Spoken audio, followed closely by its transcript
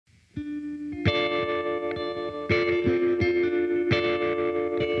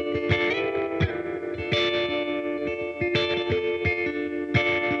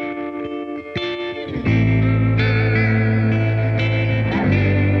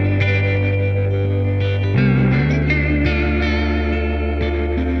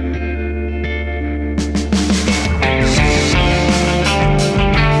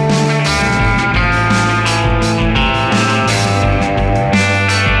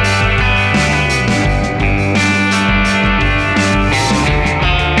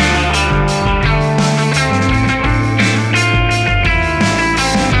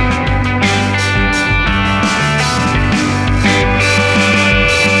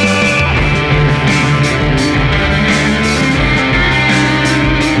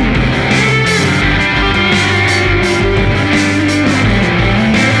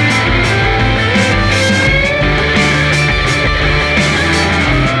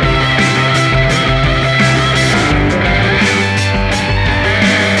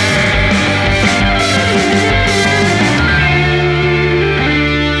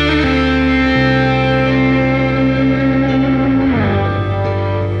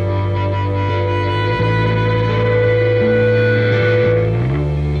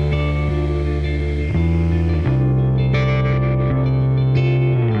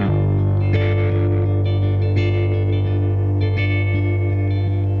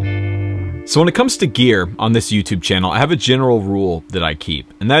So when it comes to gear on this YouTube channel, I have a general rule that I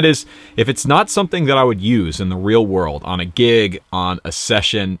keep, and that is if it's not something that I would use in the real world, on a gig, on a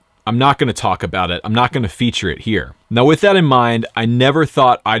session, I'm not going to talk about it. I'm not going to feature it here. Now with that in mind, I never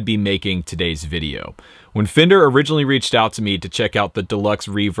thought I'd be making today's video. When Fender originally reached out to me to check out the Deluxe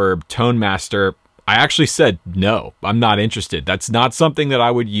Reverb Tone Master, I actually said, no, I'm not interested. That's not something that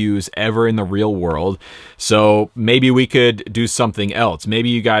I would use ever in the real world. So maybe we could do something else. Maybe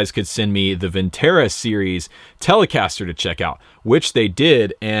you guys could send me the Ventera series Telecaster to check out, which they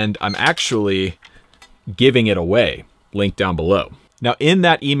did, and I'm actually giving it away. Link down below. Now, in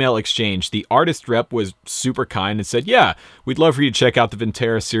that email exchange, the artist rep was super kind and said, yeah, we'd love for you to check out the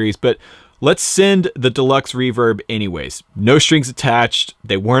Ventera series, but let's send the Deluxe Reverb anyways. No strings attached.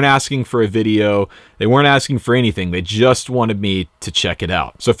 They weren't asking for a video. They weren't asking for anything. They just wanted me to check it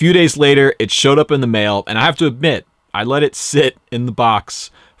out. So a few days later, it showed up in the mail, and I have to admit, I let it sit in the box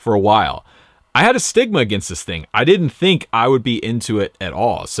for a while. I had a stigma against this thing. I didn't think I would be into it at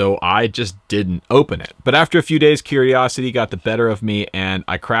all, so I just didn't open it. But after a few days, curiosity got the better of me, and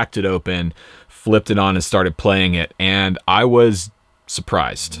I cracked it open, flipped it on, and started playing it, and I was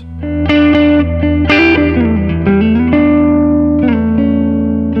surprised.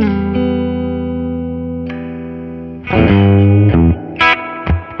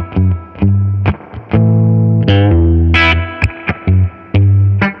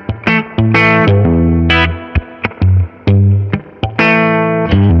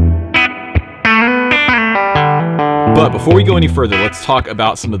 But before we go any further, let's talk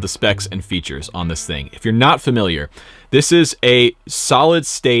about some of the specs and features on this thing. If you're not familiar, this is a solid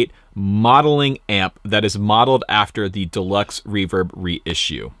state modeling amp that is modeled after the Deluxe Reverb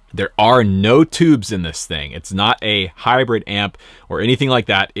Reissue. There are no tubes in this thing. It's not a hybrid amp or anything like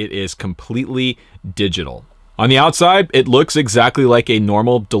that. It is completely digital. On the outside, it looks exactly like a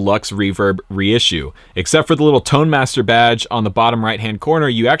normal Deluxe Reverb Reissue, except for the little Tone Master badge on the bottom right-hand corner.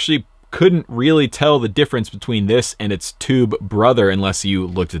 You actually couldn't really tell the difference between this and its tube brother unless you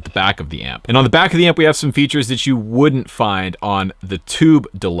looked at the back of the amp. And on the back of the amp, we have some features that you wouldn't find on the Tube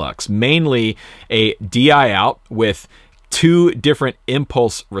Deluxe, mainly a DI out with 2 different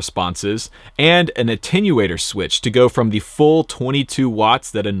impulse responses and an attenuator switch to go from the full 22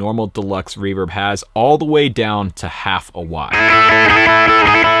 watts that a normal Deluxe Reverb has all the way down to half a watt.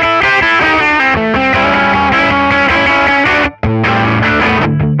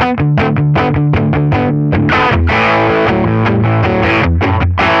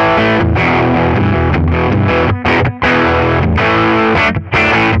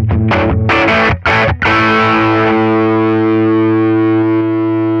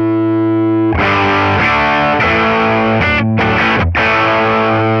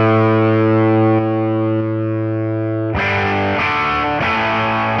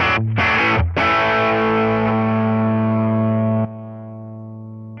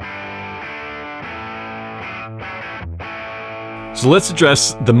 So let's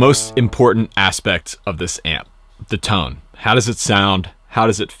address the most important aspect of this amp, the tone. How does it sound? How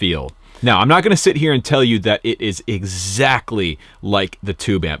does it feel? Now, I'm not going to sit here and tell you that it is exactly like the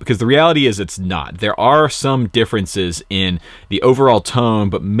tube amp, because the reality is it's not. There are some differences in the overall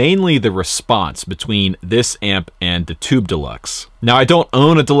tone, but mainly the response between this amp and the Tube Deluxe. Now, I don't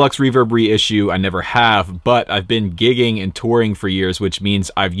own a Deluxe Reverb Reissue, I never have, but I've been gigging and touring for years, which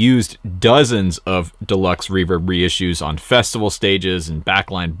means I've used dozens of Deluxe Reverb Reissues on festival stages and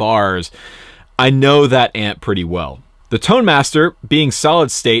backline bars. I know that amp pretty well. The Tone Master, being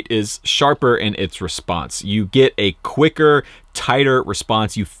solid state, is sharper in its response. You get a quicker, tighter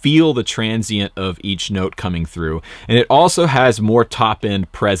response. You feel the transient of each note coming through. And it also has more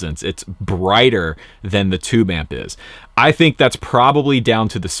top-end presence. It's brighter than the tube amp is. I think that's probably down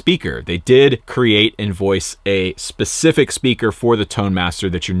to the speaker. They did create and voice a specific speaker for the Tone Master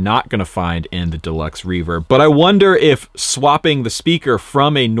that you're not going to find in the Deluxe Reverb. But I wonder if swapping the speaker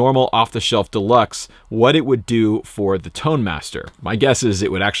from a normal off-the-shelf Deluxe, what it would do for the Tone Master. My guess is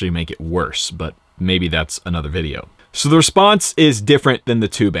it would actually make it worse, but maybe that's another video. So the response is different than the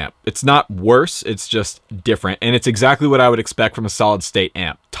tube amp. It's not worse, it's just different. And it's exactly what I would expect from a solid state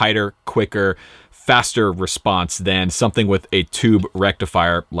amp. Tighter, quicker, faster response than something with a tube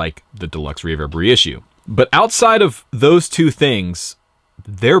rectifier like the Deluxe Reverb Reissue. But outside of those two things,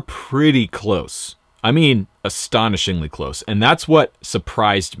 they're pretty close. I mean, astonishingly close. And that's what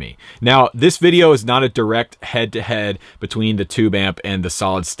surprised me. Now, this video is not a direct head-to-head between the tube amp and the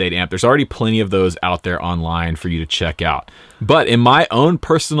solid state amp. There's already plenty of those out there online for you to check out. But in my own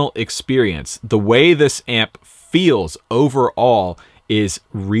personal experience, the way this amp feels overall is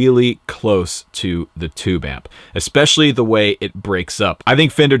really close to the tube amp, especially the way it breaks up. I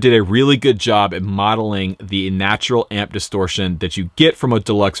think Fender did a really good job at modeling the natural amp distortion that you get from a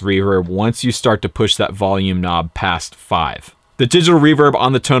deluxe reverb once you start to push that volume knob past 5. The digital reverb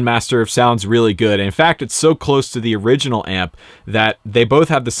on the Tone Master sounds really good. In fact, it's so close to the original amp that they both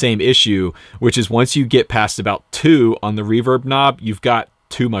have the same issue, which is once you get past about 2 on the reverb knob, you've got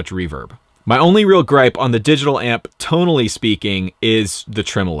too much reverb. My only real gripe on the digital amp, tonally speaking, is the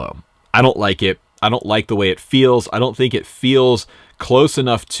tremolo. I don't like it. I don't like the way it feels. I don't think it feels close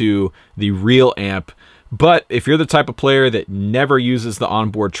enough to the real amp. But if you're the type of player that never uses the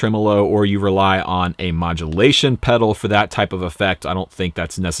onboard tremolo, or you rely on a modulation pedal for that type of effect, I don't think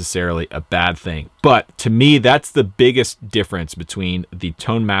that's necessarily a bad thing. But to me, that's the biggest difference between the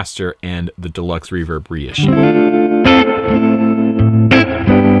Tone Master and the Deluxe Reverb Reissue.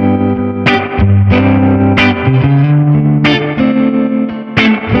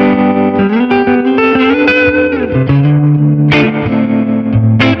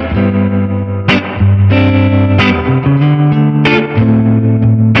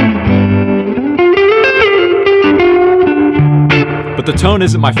 But the tone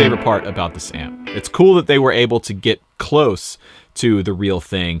isn't my favorite part about this amp. It's cool that they were able to get close to the real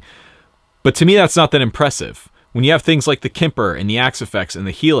thing, but to me that's not that impressive. When you have things like the Kemper and the Axe Effects and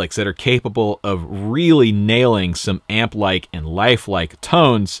the Helix that are capable of really nailing some amp-like and lifelike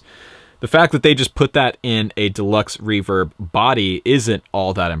tones, the fact that they just put that in a Deluxe Reverb body isn't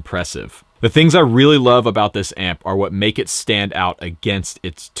all that impressive. The things I really love about this amp are what make it stand out against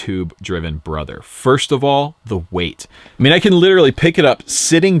its tube-driven brother. First of all, the weight. I mean, I can literally pick it up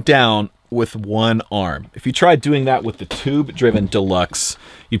sitting down with one arm. If you tried doing that with the tube-driven Deluxe,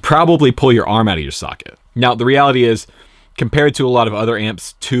 you'd probably pull your arm out of your socket. Now, the reality is, compared to a lot of other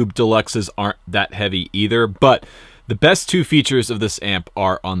amps, tube Deluxes aren't that heavy either, but the best two features of this amp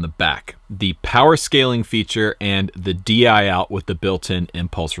are on the back: the power scaling feature and the DI out with the built-in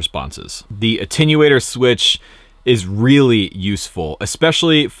impulse responses. The attenuator switch is really useful,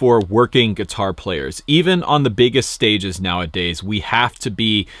 especially for working guitar players. Even on the biggest stages nowadays, we have to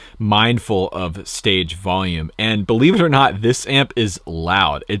be mindful of stage volume. And believe it or not, this amp is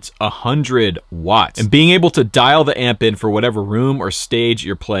loud. It's 100 watts. And being able to dial the amp in for whatever room or stage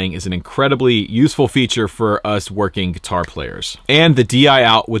you're playing is an incredibly useful feature for us working guitar players. And the DI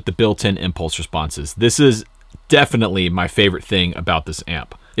out with the built-in impulse responses. This is definitely my favorite thing about this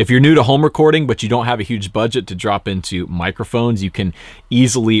amp. If you're new to home recording, but you don't have a huge budget to drop into microphones, you can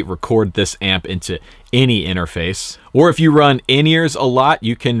easily record this amp into any interface. Or if you run in-ears a lot,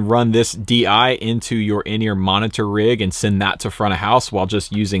 you can run this DI into your in-ear monitor rig and send that to front of house while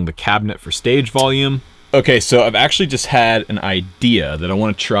just using the cabinet for stage volume. Okay, so I've actually just had an idea that I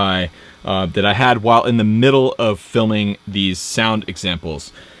want to try that I had while in the middle of filming these sound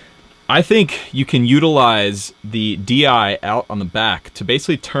examples. I think you can utilize the DI out on the back to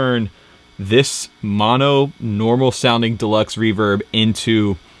basically turn this mono normal sounding Deluxe Reverb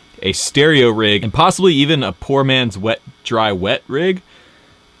into a stereo rig, and possibly even a poor man's wet, dry, wet rig.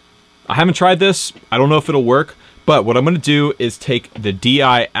 I haven't tried this. I don't know if it'll work, but what I'm gonna do is take the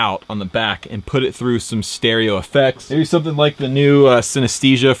DI out on the back and put it through some stereo effects. Maybe something like the new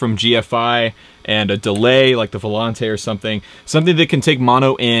Synesthesia from GFI, and a delay like the Volante or something. Something that can take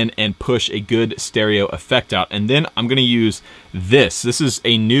mono in and push a good stereo effect out. And then I'm gonna use this. This is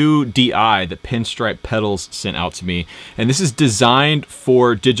a new DI that Pinstripe Pedals sent out to me. And this is designed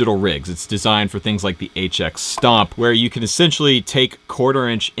for digital rigs. It's designed for things like the HX Stomp, where you can essentially take 1/4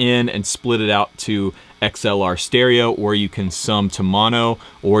 inch in and split it out to XLR stereo, or you can sum to mono,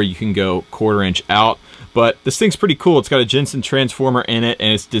 or you can go 1/4 inch out. But this thing's pretty cool. It's got a Jensen transformer in it,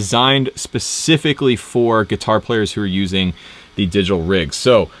 and it's designed specifically for guitar players who are using the digital rigs.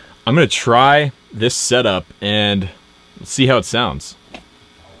 So I'm gonna try this setup and see how it sounds.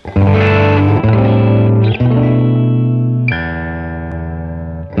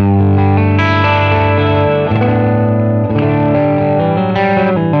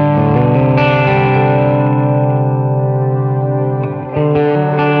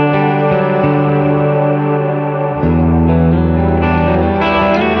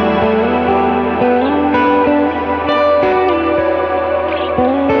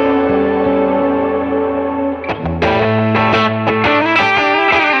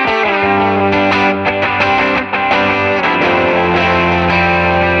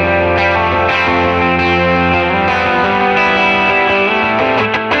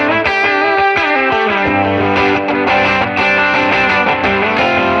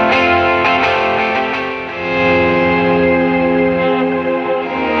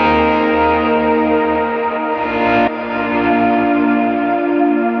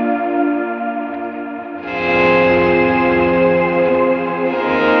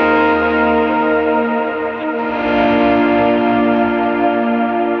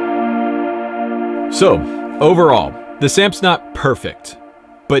 So overall, this amp's not perfect,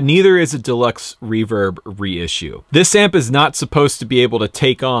 but neither is a Deluxe Reverb Reissue. This amp is not supposed to be able to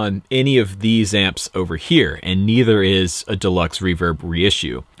take on any of these amps over here, and neither is a Deluxe Reverb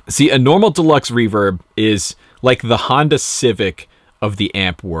Reissue. See, a normal Deluxe Reverb is like the Honda Civic of the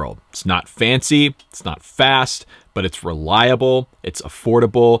amp world. It's not fancy, it's not fast, but it's reliable, it's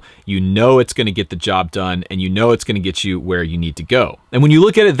affordable, you know it's gonna get the job done, and you know it's gonna get you where you need to go. And when you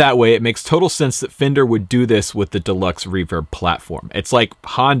look at it that way, it makes total sense that Fender would do this with the Deluxe Reverb platform. It's like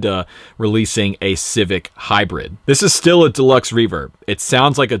Honda releasing a Civic hybrid. This is still a Deluxe Reverb. It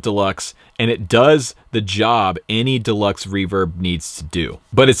sounds like a Deluxe, and it does the job any Deluxe Reverb needs to do.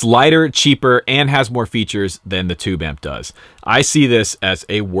 But it's lighter, cheaper, and has more features than the tube amp does. I see this as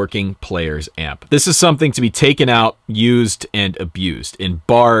a working player's amp. This is something to be taken out, used, and abused in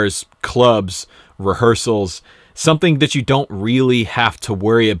bars, clubs, rehearsals, something that you don't really have to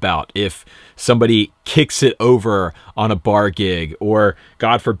worry about if somebody kicks it over on a bar gig, or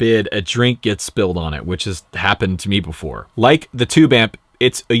God forbid, a drink gets spilled on it, which has happened to me before. Like the tube amp,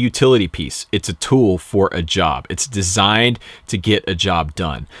 it's a utility piece. It's a tool for a job. It's designed to get a job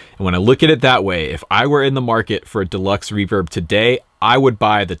done. And when I look at it that way, if I were in the market for a Deluxe Reverb today, I would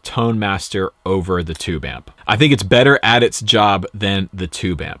buy the Tone Master over the tube amp. I think it's better at its job than the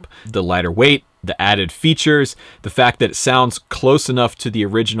tube amp. The lighter weight, the added features, the fact that it sounds close enough to the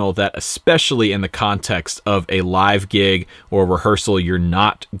original that especially in the context of a live gig or rehearsal, you're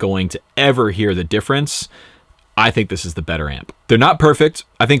not going to ever hear the difference. I think this is the better amp. They're not perfect.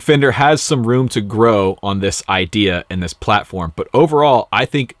 I think Fender has some room to grow on this idea and this platform, but overall, I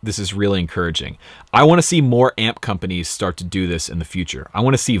think this is really encouraging. I want to see more amp companies start to do this in the future. I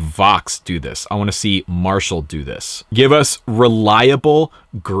want to see Vox do this. I want to see Marshall do this. Give us reliable,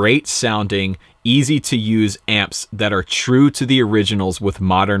 great sounding, easy to use amps that are true to the originals with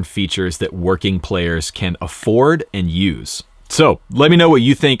modern features that working players can afford and use. So let me know what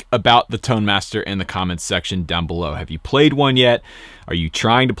you think about the Tone Master in the comments section down below. Have you played one yet? Are you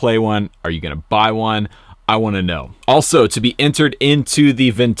trying to play one? Are you gonna buy one? I wanna know. Also, to be entered into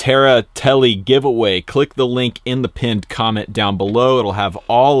the Ventera Tele giveaway, click the link in the pinned comment down below. It'll have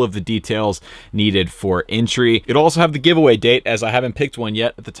all of the details needed for entry. It'll also have the giveaway date, as I haven't picked one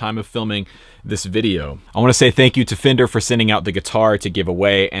yet at the time of filming this video. I want to say thank you to Fender for sending out the guitar to give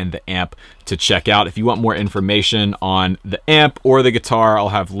away and the amp to check out. If you want more information on the amp or the guitar, I'll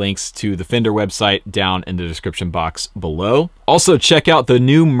have links to the Fender website down in the description box below. Also, check out the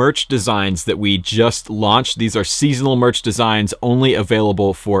new merch designs that we just launched. These are seasonal merch designs only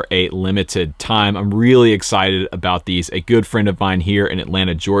available for a limited time. I'm really excited about these. A good friend of mine here in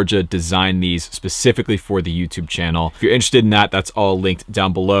Atlanta, Georgia, designed these specifically for the YouTube channel. If you're interested in that, that's all linked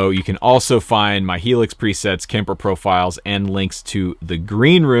down below. You can also find my Helix presets, Kemper profiles, and links to the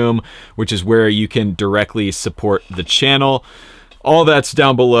green room, which is where you can directly support the channel. All that's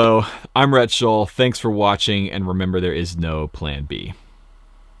down below. I'm Rhett Shull. Thanks for watching, and remember, there is no plan B.